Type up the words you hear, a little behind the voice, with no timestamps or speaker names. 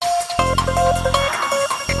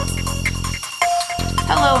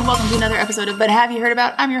Hello and welcome to another episode of But Have You Heard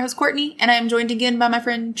About? I'm your host Courtney, and I am joined again by my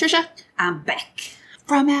friend Trisha. I'm back.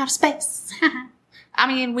 From outer space. I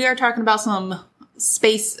mean, we are talking about some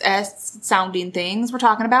space-esque sounding things. We're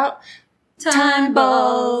talking about time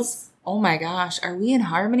balls. Oh my gosh, are we in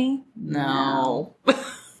harmony? No.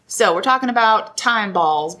 So we're talking about time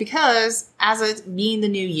balls because as it being the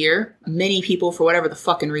new year, many people, for whatever the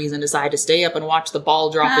fucking reason, decide to stay up and watch the ball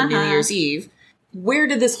drop on New Year's Eve. Where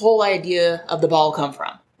did this whole idea of the ball come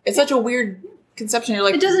from? It's such a weird conception. You're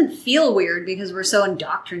like, It doesn't feel weird because we're so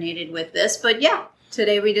indoctrinated with this, but yeah,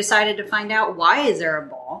 today we decided to find out, why is there a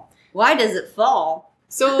ball? Why does it fall?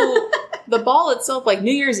 so the ball itself, like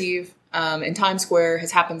New Year's Eve in Times Square,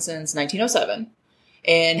 has happened since 1907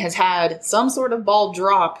 and has had some sort of ball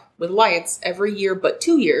drop with lights every year but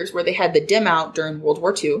 2 years, where they had the dim out during World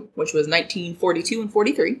War II, which was 1942 and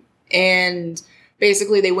 43. And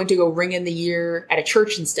basically, they went to go ring in the year at a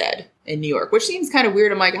church instead in New York, which seems kind of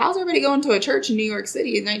weird. I'm like, how's everybody going to a church in New York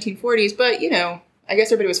City in the 1940s? But, you know, I guess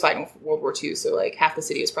everybody was fighting with World War II, so, like, half the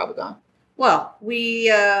city is probably gone. Well,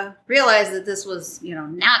 we realized that this was,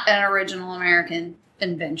 not an original American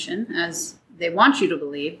invention, as they want you to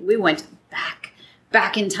believe. We went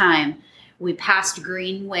back in time. We passed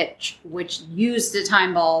Greenwich, which used the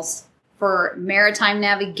time balls for maritime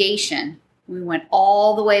navigation. We went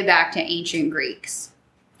all the way back to ancient Greeks.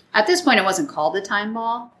 At this point, it wasn't called the time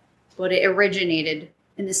ball, but it originated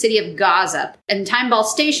in the city of Gaza. And time ball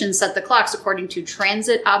stations set the clocks according to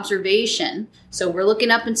transit observation. So we're looking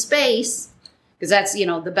up in space, because that's,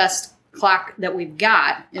 the best clock that we've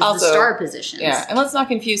got is also the star positions. Yeah, and let's not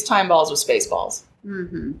confuse time balls with space balls.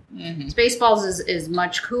 Mm-hmm. Mm-hmm. Space balls is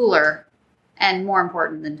much cooler and more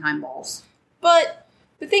important than time balls. But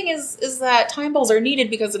the thing is that time balls are needed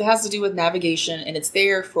because it has to do with navigation, and it's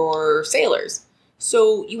there for sailors.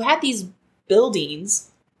 So you had these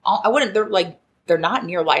buildings. They're not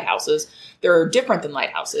near lighthouses. They're different than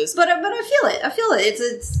lighthouses. But I feel it.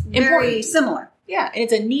 It's very important. Similar. Yeah, and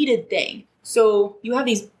it's a needed thing. So you have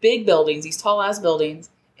these big buildings, these tall ass buildings,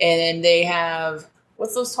 and they have,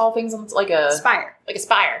 what's those tall things? It's like a spire. Like a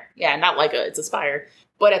spire. Yeah, it's a spire.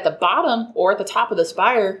 But at the bottom or at the top of the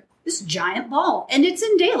spire, this giant ball. And it's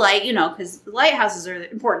in daylight, because lighthouses are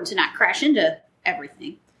important to not crash into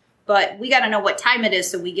everything. But we got to know what time it is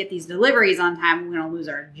so we get these deliveries on time. We're going to lose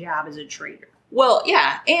our job as a trader. Well,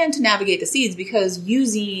 yeah, and to navigate the seas, because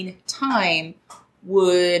using time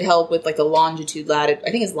would help with, like, the longitude, I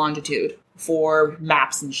think it's longitude, for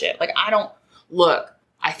maps and shit. Like,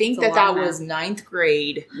 I think that was 9th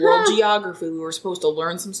grade world geography. We were supposed to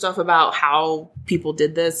learn some stuff about how people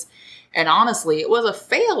did this. And honestly, it was a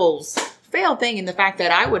fail thing in the fact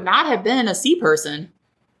that I would not have been a sea person.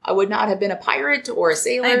 I would not have been a pirate or a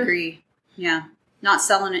sailor. I agree. Yeah. Not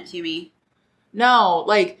selling it to me. No,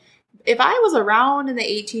 like, if I was around in the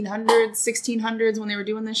 1800s, 1600s when they were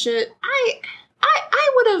doing this shit, I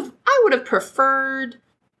would have preferred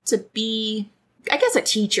to be, I guess, a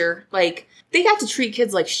teacher. Like, they got to treat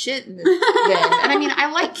kids like shit then. And I mean,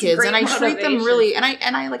 I like kids and I treat them really, and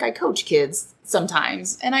I coach kids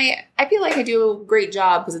sometimes. And I feel like I do a great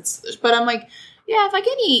job but I'm like, yeah, if like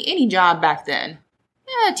any job back then,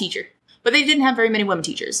 teacher. But they didn't have very many women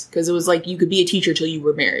teachers because it was like you could be a teacher till you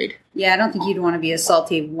were married. Yeah, I don't think you'd want to be a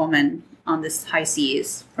salty woman on this high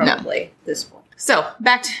seas, probably, at this point. So,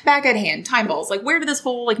 back at hand, time balls. Like, where did this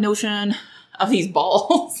whole, like, notion of these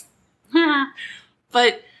balls?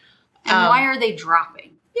 But... And why are they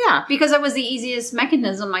dropping? Yeah. Because it was the easiest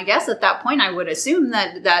mechanism, I guess, at that point. I would assume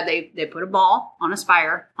that they put a ball on a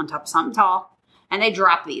spire on top of something tall, and they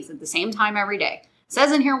drop these at the same time every day. It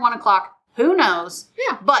says in here 1 o'clock. Who knows?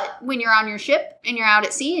 Yeah. But when you're on your ship and you're out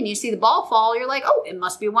at sea and you see the ball fall, you're like, oh, it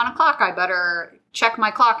must be 1 o'clock. I better check my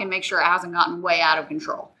clock and make sure it hasn't gotten way out of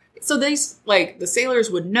control. So the sailors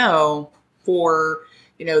would know for,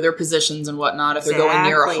 their positions and whatnot if they're going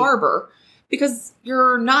near a harbor. Because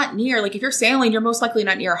you're not near, like, if you're sailing, you're most likely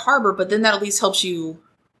not near a harbor, but then that at least helps you,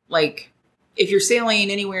 like, if you're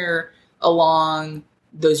sailing anywhere along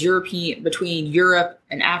those between Europe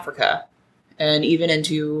and Africa, and even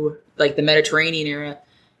into, like, the Mediterranean area,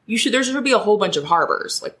 there should be a whole bunch of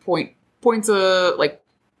harbors, like, points of, like,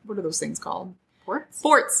 what are those things called? Ports?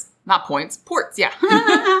 Ports. Not points. Ports, yeah.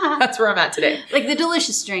 That's where I'm at today. Like the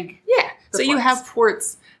delicious drink. Yeah. So you have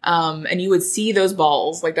ports, and you would see those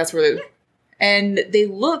balls, like, that's where and they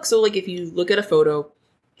look, so, like, if you look at a photo,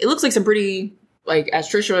 it looks like some pretty, like, as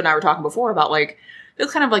Trisha and I were talking before about, like,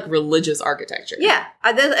 it's kind of like religious architecture. Yeah.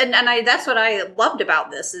 That's what I loved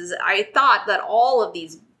about this, is I thought that all of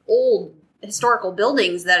these old historical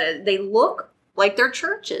buildings, that they look like they're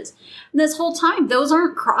churches. And this whole time, those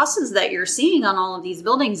aren't crosses that you're seeing on all of these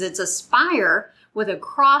buildings. It's a spire with a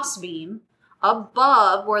crossbeam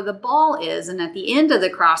above where the ball is. And at the end of the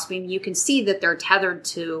crossbeam, you can see that they're tethered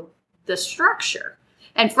to the structure.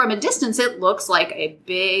 And from a distance, it looks like a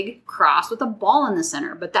big cross with a ball in the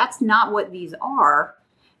center. But that's not what these are.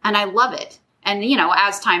 And I love it. And,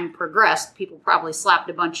 as time progressed, people probably slapped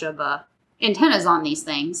a bunch of antennas on these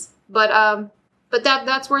things. But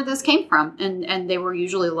that's where this came from. And they were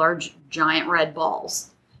usually large, giant red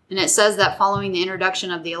balls. And it says that following the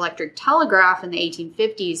introduction of the electric telegraph in the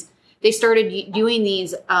 1850s, they started doing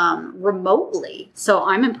these remotely. So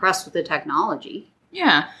I'm impressed with the technology.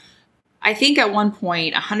 Yeah. I think at one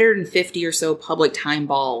point, 150 or so public time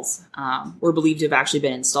balls were believed to have actually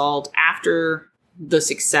been installed after the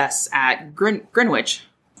success at Greenwich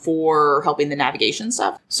for helping the navigation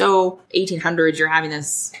stuff. So 1800s, you're having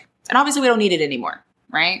this, and obviously we don't need it anymore,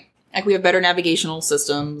 right? Like we have better navigational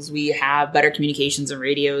systems, we have better communications and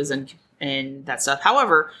radios and that stuff.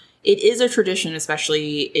 However, it is a tradition,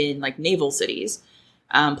 especially in like naval cities,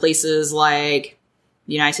 places like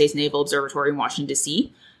the United States Naval Observatory in Washington,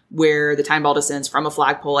 D.C., where the time ball descends from a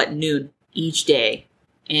flagpole at noon each day.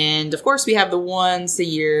 And of course, we have the once a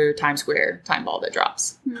year Times Square time ball that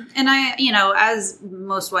drops. And as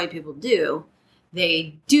most white people do,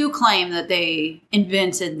 they do claim that they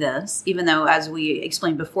invented this, even though, as we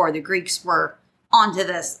explained before, the Greeks were onto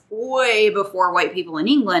this way before white people in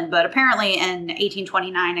England. But apparently in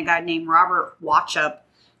 1829, a guy named Robert Watchup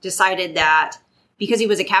decided that because he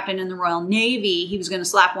was a captain in the Royal Navy, he was going to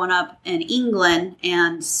slap one up in England.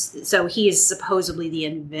 And so he is supposedly the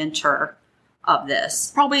inventor of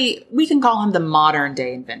this. Probably, we can call him the modern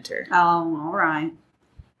day inventor. Oh, all right.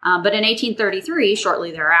 But in 1833,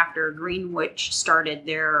 shortly thereafter, Greenwich started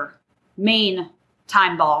their main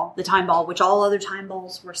time ball, the time ball, which all other time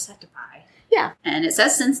balls were set to by. Yeah. And it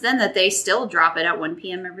says since then that they still drop it at 1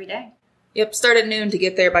 p.m. every day. Yep, start at noon to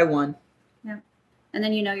get there by 1. Yeah. And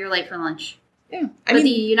then you're late for lunch. Yeah. The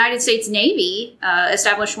United States Navy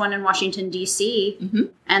established one in Washington, D.C.,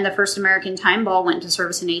 and the first American time ball went into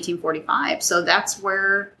service in 1845. So that's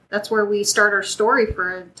where we start our story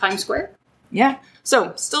for Times Square. Yeah.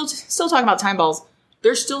 So still talking about time balls,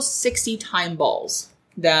 there's still 60 time balls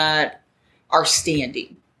that are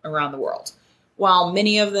standing around the world. While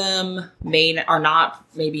many of them are not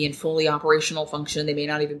maybe in fully operational function, they may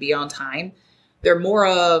not even be on time. They're more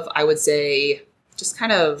of, I would say, just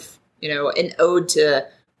kind of, an ode to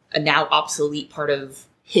a now obsolete part of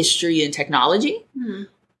history and technology. Mm-hmm.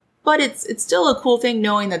 But it's still a cool thing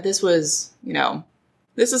knowing that this was,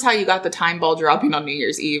 this is how you got the time ball dropping on New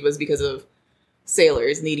Year's Eve, was because of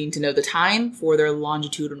sailors needing to know the time for their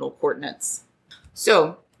longitudinal coordinates.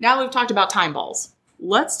 So now we've talked about time balls.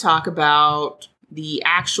 Let's talk about the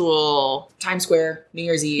actual Times Square New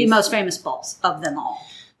Year's Eve. The most famous balls of them all.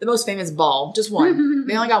 The most famous ball. Just one.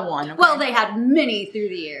 They only got one. Okay? Well, they had many through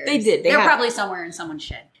the years. They did. They're probably somewhere in someone's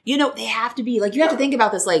shed. They have to be, you have to think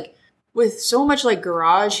about this, with so much,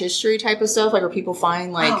 garage history type of stuff, where people find,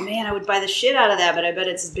 oh, man, I would buy the shit out of that, but I bet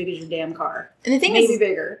it's as big as your damn car. And the thing is... Maybe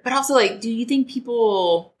bigger. But also, do you think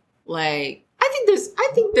people, I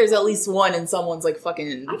think there's at least one in someone's,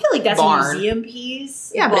 fucking I feel like that's barn. A museum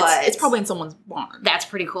piece. Yeah, but it's probably in someone's barn. That's a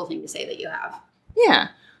pretty cool thing to say that you have. Yeah.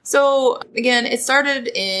 So, again, it started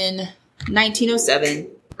in 1907.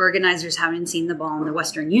 Organizers haven't seen the ball in the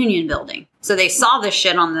Western Union building. So they saw this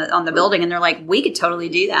shit on the building, and they're like, we could totally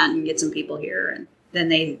do that and get some people here. And then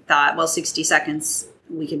they thought, 60 seconds,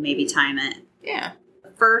 we could maybe time it. Yeah.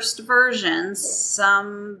 First version,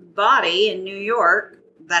 somebody in New York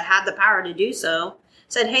that had the power to do so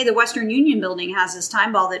said, hey, the Western Union building has this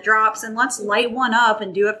time ball that drops, and let's light one up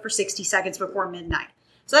and do it for 60 seconds before midnight.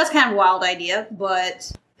 So that's kind of a wild idea,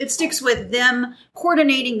 but it sticks with them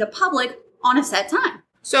coordinating the public on a set time.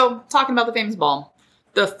 So, talking about the famous ball,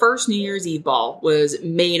 the first New Year's Eve ball was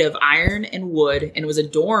made of iron and wood and was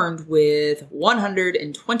adorned with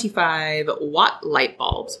 125 watt light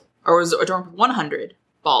bulbs, or was adorned with 100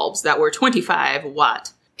 bulbs that were 25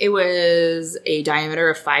 watt. It was a diameter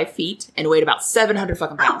of 5 feet and weighed about 700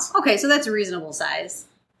 fucking pounds. Oh, okay, so that's a reasonable size.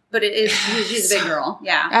 But she's a big girl,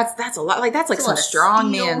 yeah. That's a lot. That's some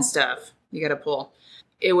strong man stuff you gotta pull.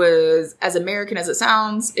 It was, as American as it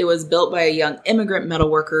sounds, it was built by a young immigrant metal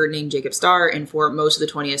worker named Jacob Starr, and for most of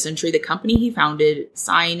the 20th century, the company he founded,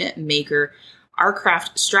 sign maker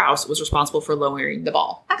Arcraft Strauss, was responsible for lowering the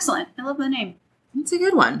ball. Excellent. I love the name. It's a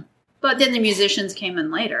good one. But then the musicians came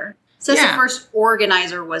in later. So the first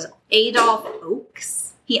organizer was Adolph Oakes.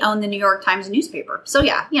 He owned the New York Times newspaper. So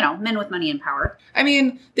yeah, men with money and power. I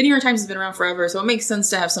mean, the New York Times has been around forever, so it makes sense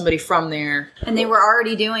to have somebody from there. And they were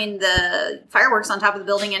already doing the fireworks on top of the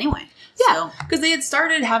building anyway. Yeah, because they had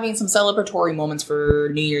started having some celebratory moments for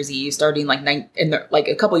New Year's Eve, starting like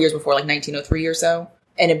a couple years before, like 1903 or so.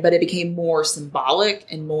 But it became more symbolic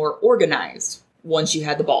and more organized once you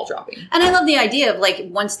had the ball dropping. And I love the idea of like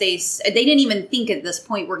once they didn't even think at this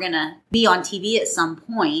point we're going to be on TV at some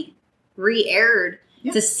point, re-aired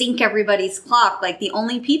to sync everybody's clock. Like the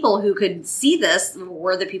only people who could see this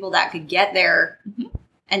were the people that could get there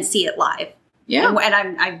and see it live. Yeah. And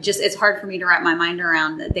I'm just, it's hard for me to wrap my mind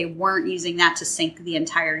around that they weren't using that to sync the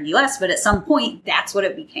entire US, but at some point that's what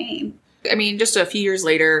it became. I mean, just a few years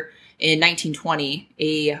later, in 1920,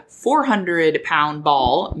 a 400-pound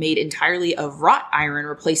ball made entirely of wrought iron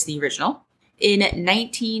replaced the original. In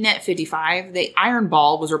 1955, the iron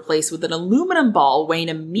ball was replaced with an aluminum ball weighing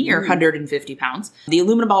a mere 150 pounds. The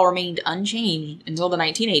aluminum ball remained unchanged until the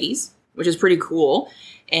 1980s, which is pretty cool.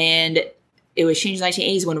 And it was changed in the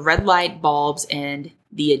 1980s when red light bulbs and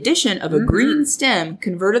the addition of a green stem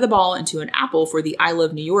converted the ball into an apple for the I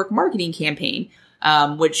Love New York marketing campaign,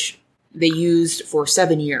 which they used for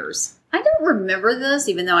 7 years. I don't remember this,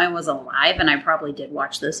 even though I was alive, and I probably did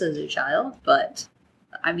watch this as a child. But,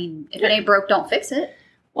 I mean, if it ain't broke, don't fix it.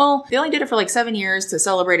 Well, they only did it for like 7 years to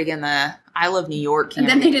celebrate again the I Love New York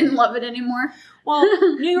campaign. And then they didn't love it anymore? Well,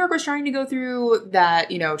 New York was trying to go through that,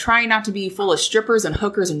 trying not to be full of strippers and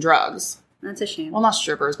hookers and drugs. That's a shame. Well, not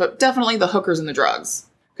strippers, but definitely the hookers and the drugs.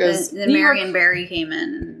 Because then Marion Barry came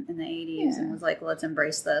in the 80s and was like, let's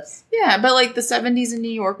embrace this. Yeah, but like the 70s in New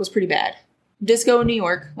York was pretty bad. Disco in New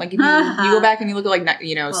York. Like if you go back and you look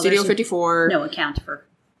at Studio 54. No account for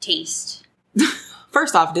taste.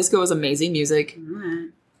 First off, disco is amazing music. Right.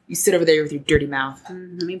 You sit over there with your dirty mouth.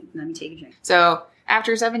 Let me take a drink. So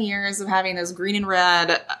after 7 years of having this green and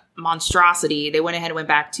red monstrosity, they went ahead and went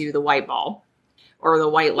back to the white ball. Or the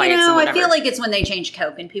white lights and whatever. I feel like it's when they changed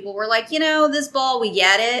Coke and people were like, this ball, we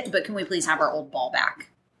get it, but can we please have our old ball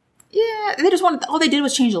back? Yeah, they just wanted, all they did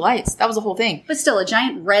was change the lights. That was the whole thing. But still, a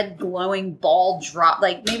giant red glowing ball drop,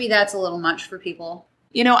 like maybe that's a little much for people.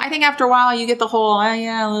 I think after a while you get the whole, oh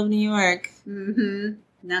yeah, I love New York.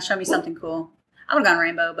 Now show me something cool. I would have gone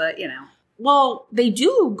rainbow, but Well, they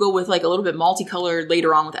do go with like a little bit multicolored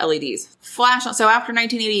later on with LEDs. Flash on. So after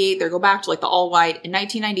 1988, they go back to like the all white. In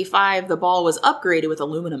 1995, the ball was upgraded with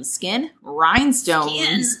aluminum skin,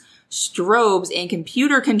 rhinestones, strobes, and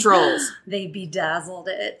computer controls. They bedazzled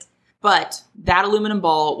it. But that aluminum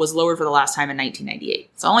ball was lowered for the last time in 1998.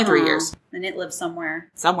 So only 3 years. And it lives somewhere.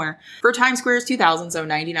 For Times Square's 2000, so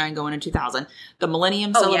 99 going into 2000, the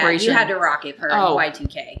Millennium Celebration. Yeah, you had to rock it for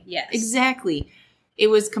Y2K. Yes. Exactly. It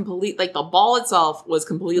was complete, like the ball itself was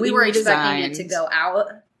completely redesigned. We were expecting it to go out.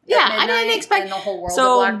 Yeah, I didn't expect. And the whole world to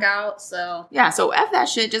black out. So yeah, so F that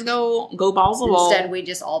shit. Just go balls of wall. Instead, we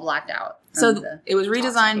just all blacked out. So it was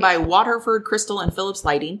redesigned by Waterford Crystal and Philips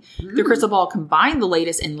Lighting. The crystal ball combined the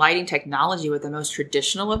latest in lighting technology with the most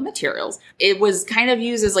traditional of materials. It was kind of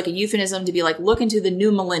used as like a euphemism to be like, look into the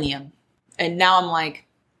new millennium. And now I'm like,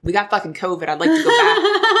 we got fucking COVID. I'd like to go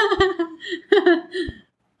back.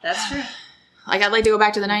 That's true. Like, I'd like to go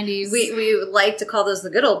back to the 90s. We would like to call those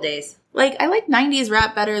the good old days. Like, I like 90s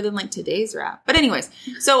rap better than, like, today's rap. But anyways,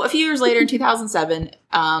 so a few years later in 2007,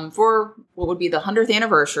 for what would be the 100th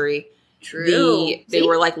anniversary, they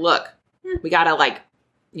were like, look, we gotta, like,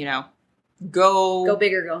 go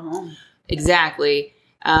big or go home. Exactly.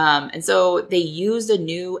 And so they used a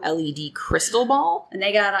new LED crystal ball. And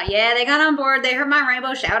they got on board. They heard my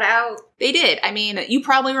rainbow shout out. They did. I mean, you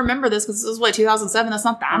probably remember this because this was 2007. That's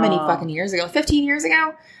not that many fucking years ago. 15 years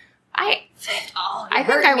ago. I think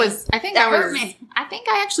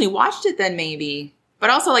I actually watched it then maybe.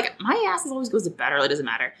 But also, like, my ass always goes to bed early. It doesn't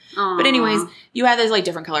matter. Aww. But anyways, you had this, like,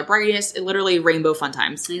 different color brightness. Literally rainbow fun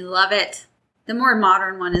times. I love it. The more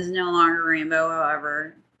modern one is no longer rainbow,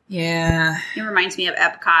 however. Yeah. It reminds me of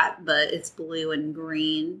Epcot, but it's blue and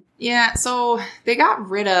green. Yeah, so they got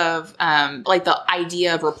rid of, like, the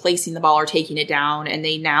idea of replacing the ball or taking it down, and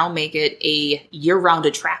they now make it a year-round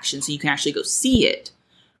attraction so you can actually go see it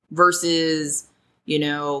versus,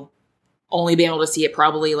 only being able to see it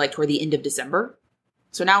probably, like, toward the end of December.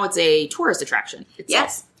 So now it's a tourist attraction itself.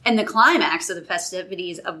 Yes. And the climax of the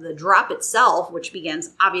festivities of the drop itself, which begins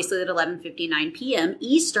obviously at 11:59 p.m.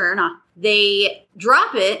 Eastern, they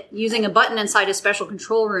drop it using a button inside a special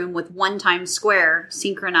control room with one Times Square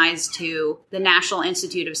synchronized to the National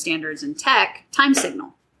Institute of Standards and Tech time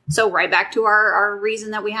signal. So right back to our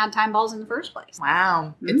reason that we had time balls in the first place.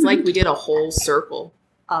 Wow. Mm-hmm. It's like we did a whole circle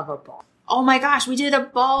of a ball. Oh my gosh, we did a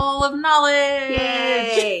ball of knowledge.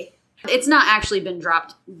 Yay. It's not actually been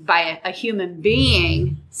dropped by a human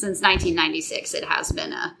being since 1996. It has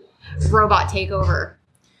been a robot takeover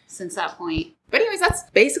since that point. But anyways, that's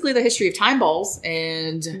basically the history of time balls.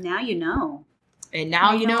 And now you know. And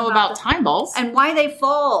now you know about time balls. And why they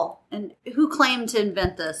fall. And who claimed to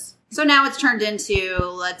invent this. So now it's turned into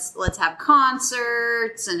let's have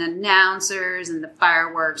concerts and announcers and the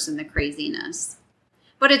fireworks and the craziness.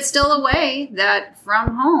 But it's still a way that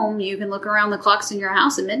from home you can look around the clocks in your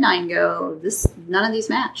house at midnight and go, none of these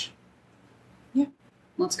match. Yeah.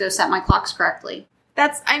 Let's go set my clocks correctly.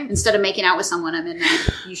 Instead of making out with someone at midnight,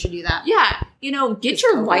 you should do that. Yeah. Get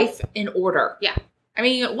your life in order. Yeah. I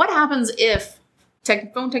mean, what happens if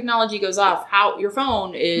phone technology goes off? How your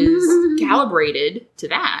phone is calibrated to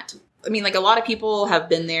that. I mean, like, a lot of people have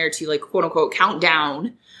been there to, like, quote unquote count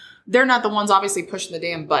down. They're not the ones obviously pushing the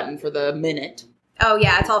damn button for the minute. Oh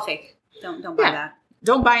yeah, it's all fake. Don't buy that.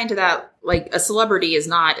 Don't buy into that. Like, a celebrity is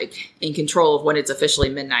not in control of when it's officially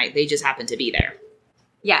midnight. They just happen to be there.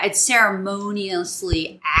 Yeah, it's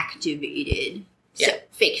ceremoniously activated. Yeah. So,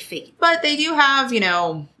 fake. But they do have,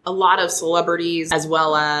 a lot of celebrities, as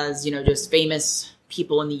well as, just famous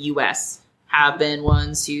people in the U.S. have been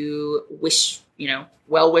ones who wish,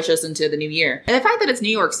 wish us into the new year. And the fact that it's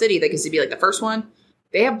New York City that gets to be like the first one,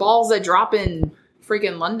 they have balls that drop in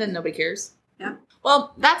freaking London. Nobody cares. Yeah.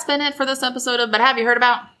 Well, that's been it for this episode of But Have You Heard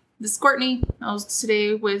About? This is Courtney. I was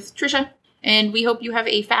today with Trisha. And we hope you have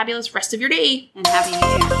a fabulous rest of your day. And Happy New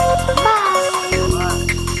Year. Bye.